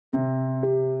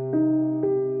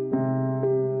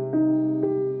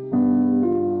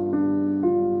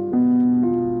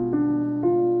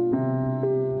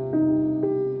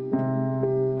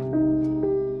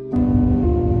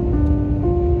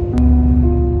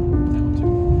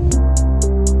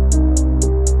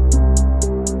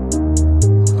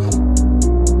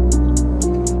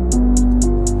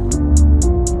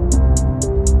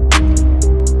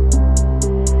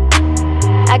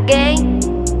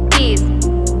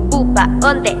Coba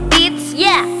on the beats,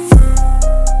 yeah.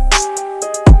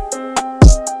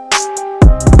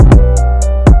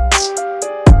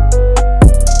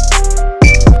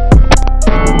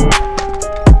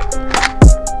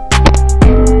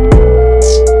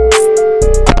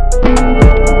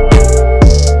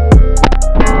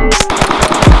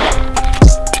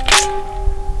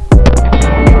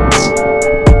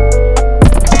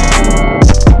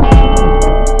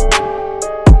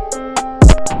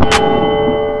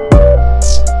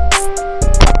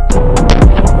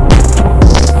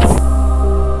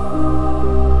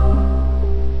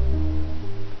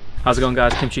 How's it going,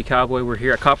 guys? Kimchi Cowboy. We're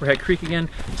here at Copperhead Creek again.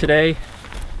 Today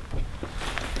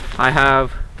I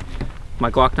have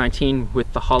my Glock 19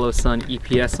 with the Hollow Sun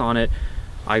EPS on it.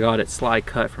 I got it slide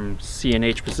cut from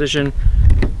C&H Precision.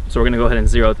 So we're gonna go ahead and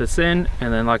zero this in,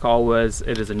 and then like always,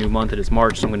 it is a new month, it is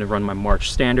March, so I'm gonna run my March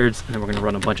standards, and then we're gonna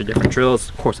run a bunch of different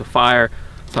drills, course of fire,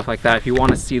 stuff like that. If you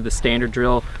wanna see the standard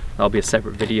drill, that'll be a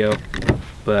separate video.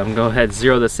 But I'm gonna go ahead and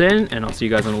zero this in, and I'll see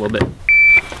you guys in a little bit.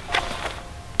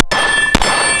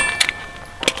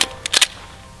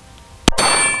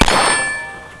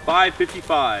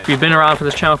 .555. If you've been around for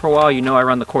this channel for a while, you know I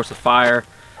run the course of fire.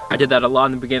 I did that a lot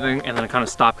in the beginning, and then I kind of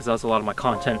stopped because that was a lot of my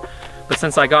content. But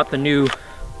since I got the new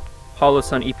Hollow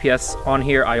Sun EPS on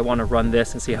here, I want to run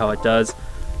this and see how it does.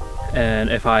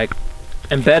 And if I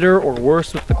am better or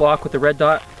worse with the Glock with the red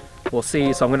dot, we'll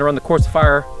see. So I'm going to run the course of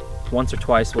fire once or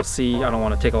twice. We'll see. I don't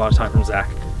want to take a lot of time from Zach.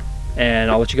 And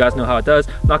I'll let you guys know how it does.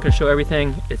 I'm not going to show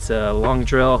everything. It's a long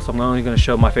drill, so I'm only going to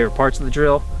show my favorite parts of the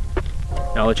drill.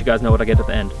 And I'll let you guys know what I get at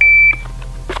the end.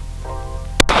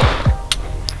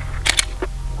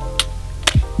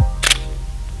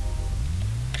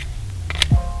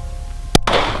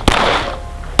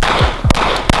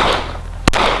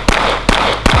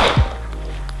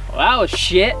 Well, that was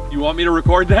shit. You want me to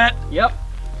record that? Yep.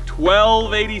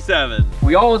 1287.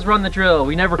 We always run the drill.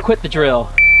 We never quit the drill.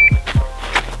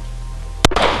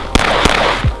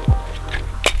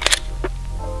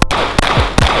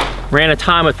 Ran a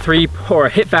time of a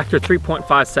hit factor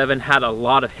 3.57, had a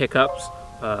lot of hiccups.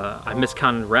 I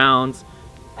miscounted rounds,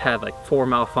 had like 4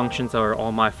 malfunctions that were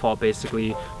all my fault,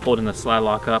 basically holding the slide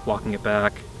lock up, locking it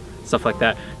back, stuff like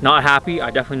that. Not happy.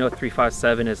 I definitely know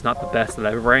 3.57 is not the best that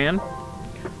I've ever ran.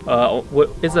 What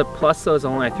is a plus though is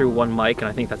only I threw 1 mic, and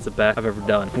I think that's the best I've ever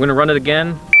done. I'm gonna run it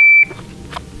again.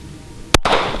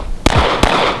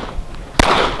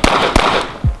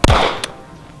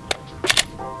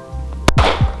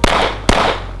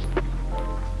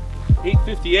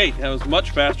 .858. That was much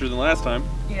faster than last time.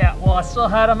 Yeah, well, I still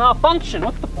had a malfunction.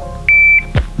 What the?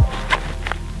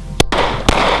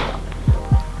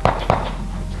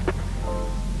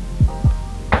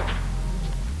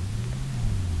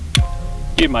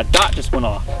 Dude, my dot just went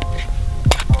off.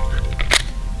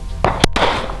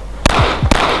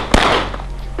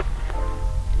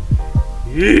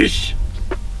 Yeesh.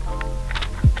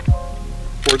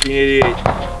 1488.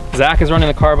 Zach is running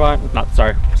the carbine,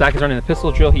 Zach is running the pistol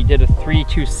drill. He did a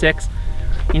 3.26.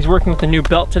 He's working with the new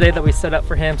belt today that we set up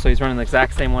for him, so he's running the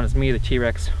exact same one as me, the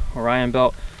T.Rex Orion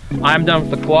belt. I'm done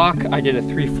with the Glock. I did a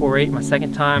 3.48 my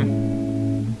second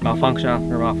time. Malfunction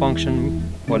after malfunction,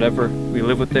 whatever. We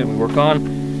live with it, we work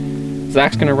on.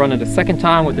 Zach's gonna run it a second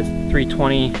time with his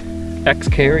 320 X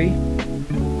carry.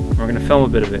 We're gonna film a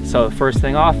bit of it. So the first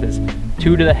thing off is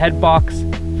 2 to the head box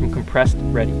from compressed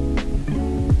ready.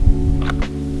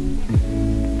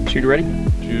 Shooter ready?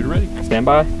 Shooter ready. Stand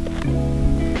by.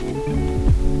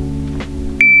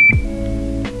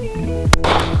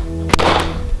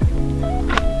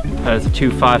 That is a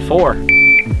 2.54.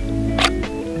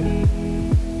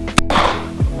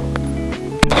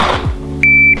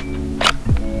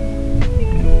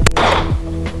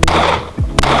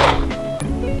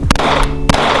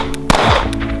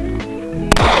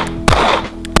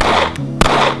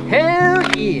 Hell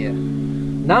yeah!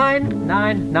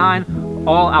 999.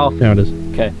 All alpha. There it is.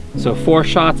 Okay, so 4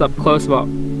 shots up close, about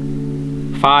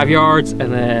 5 yards,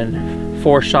 and then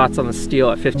 4 shots on the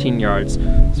steel at 15 yards.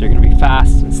 So you're gonna be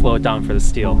fast and slow it down for the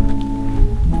steel.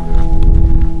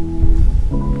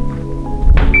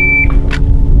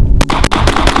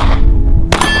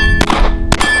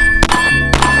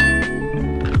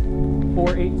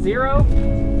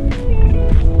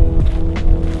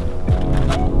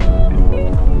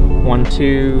 .480. 1,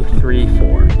 2, 3,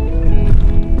 4.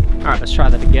 All right, let's try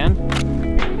that again.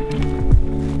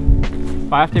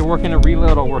 If I have to work in a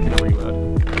reload, I'll work in a reload.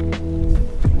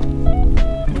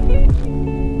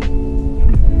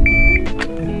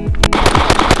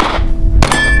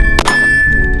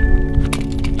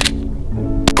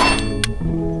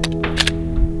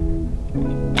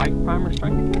 White primer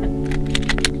strike again.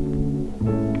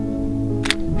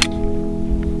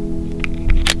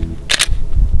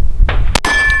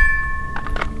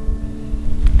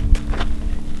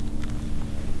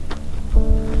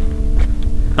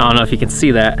 don't know if you can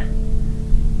see that.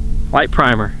 Light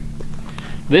primer.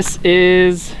 This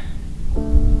is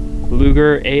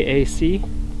Luger AAC.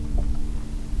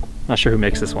 Not sure who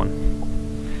makes this one.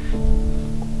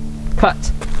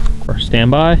 Cut. Or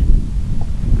standby.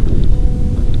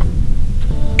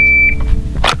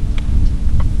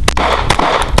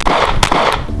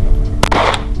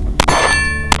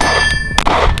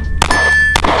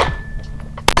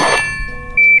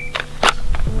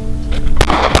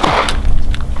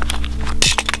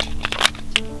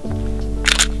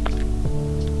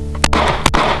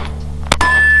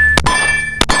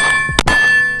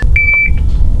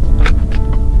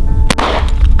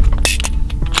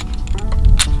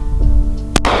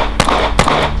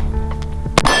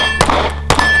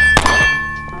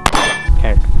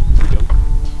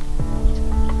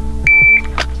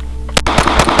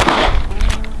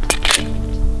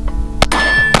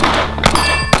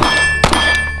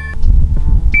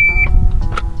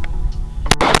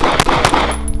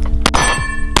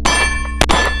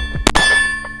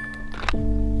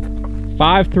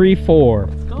 Five, 3, 4.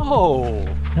 Oh,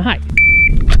 Nice.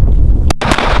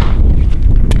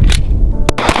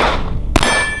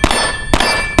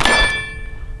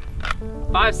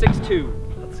 Five, 6, 2.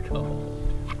 let's go.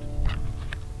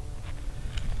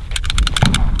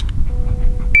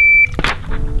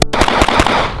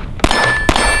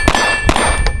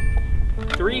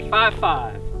 Three, 5,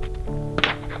 5.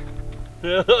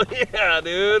 Hell yeah,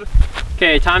 dude.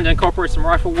 Okay, time to incorporate some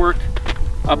rifle work.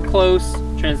 Up close,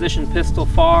 transition pistol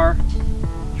far,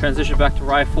 transition back to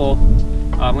rifle.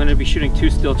 I'm going to be shooting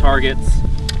 2 still targets.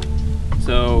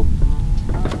 So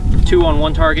 2 on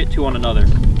one target, 2 on another.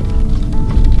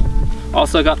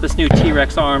 Also got this new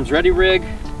T.rexarms ReadyRig.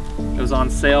 It was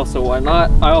on sale, so why not?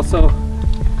 I also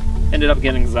ended up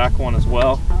getting Zach one as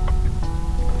well.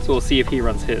 So we'll see if he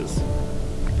runs his.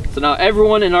 So now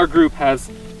everyone in our group has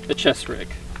a chest rig.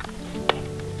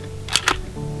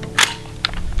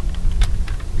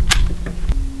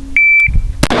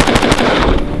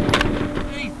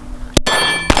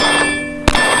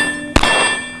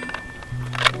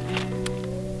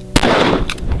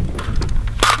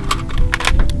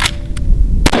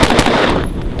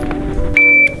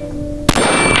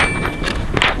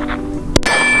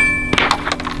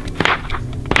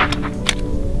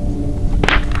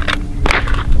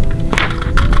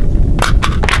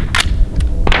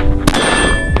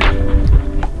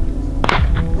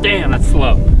 Damn, that's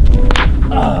slow.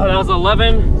 That was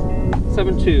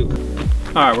 11.72.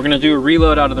 All right, we're gonna do a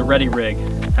reload out of the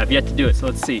ReadyRig. I've yet to do it, so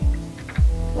let's see.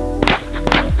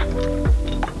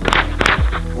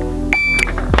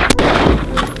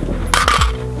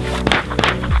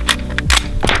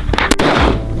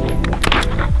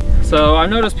 So I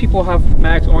noticed people have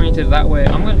mags oriented that way.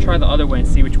 I'm gonna try the other way and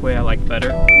see which way I like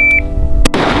better.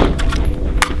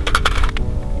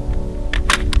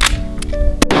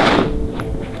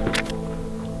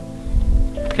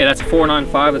 Okay, that's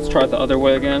 4.95. Let's try it the other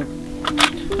way again.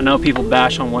 I know people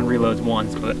bash on one reloads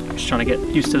once, but I'm just trying to get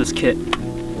used to this kit.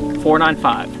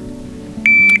 4.95.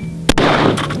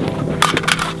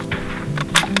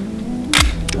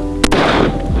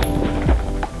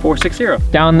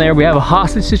 .460. Down there we have a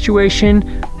hostage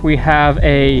situation. We have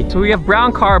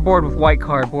brown cardboard with white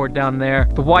cardboard down there.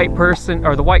 The white person,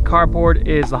 or the white cardboard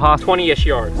is the hostage. 20-ish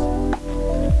yards.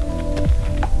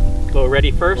 Go ready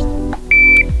first.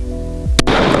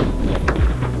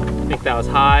 I think that was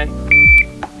high.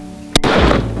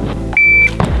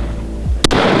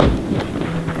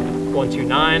 One, 2,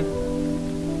 9.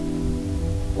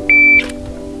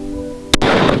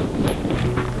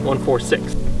 1, 4,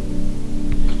 6.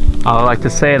 I like to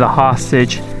say the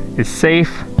hostage is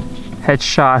safe.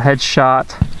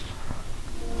 Headshot.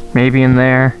 Maybe in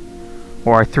there.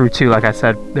 Or I threw 2, like I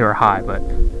said, they were high, but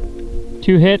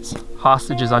 2 hits,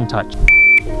 hostage is untouched.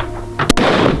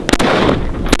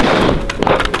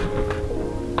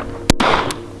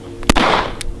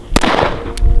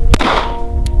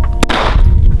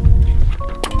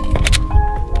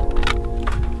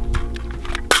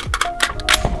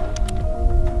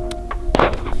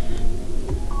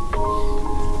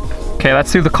 Okay,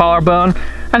 that's through the collarbone.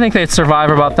 I think they'd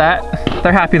survive about that.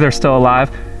 They're happy they're still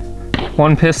alive.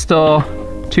 1 pistol,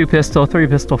 2 pistol, 3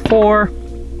 pistol, 4.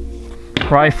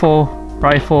 Rifle.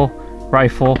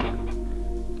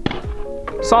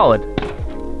 Solid.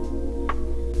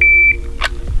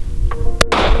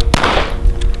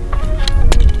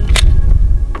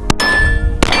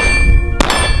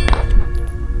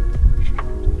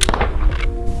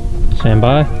 Stand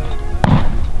by.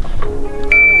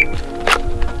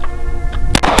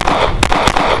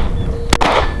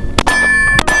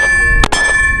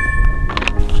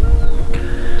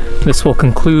 This will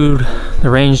conclude the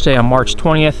range day on March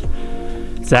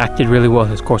 20th. Zach did really well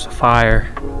with his course of fire.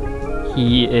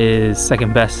 He is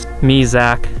second best. Me,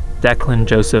 Zach, Declan,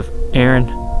 Joseph, Aaron,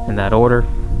 in that order.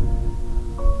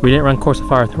 We didn't run course of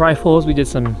fire with rifles. We did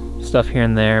some stuff here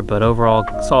and there, but overall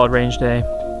solid range day.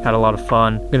 Had a lot of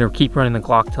fun. I'm gonna keep running the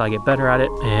Glock till I get better at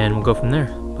it, and we'll go from there.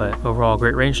 But overall,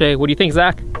 great range day. What do you think,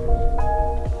 Zach?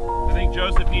 I think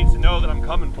Joseph needs to know that I'm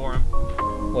coming for him.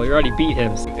 Well, you already beat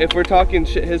him. If we're talking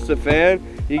shit hits the fan,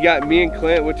 you got me and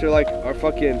Clint, which are like our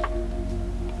first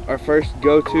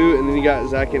go-to, and then you got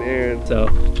Zach and Aaron. So,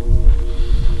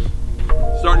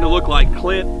 Starting to look like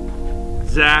Clint,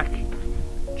 Zach,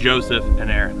 Joseph,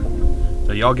 and Aaron.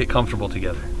 So y'all get comfortable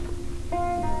together.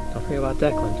 don't forget about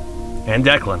Declan. And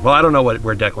Declan. Well, I don't know where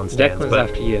Declan stands. Declan's but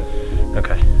after you.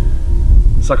 okay.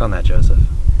 Suck on that, Joseph.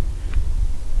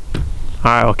 All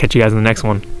right, I'll catch you guys in the next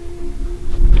one.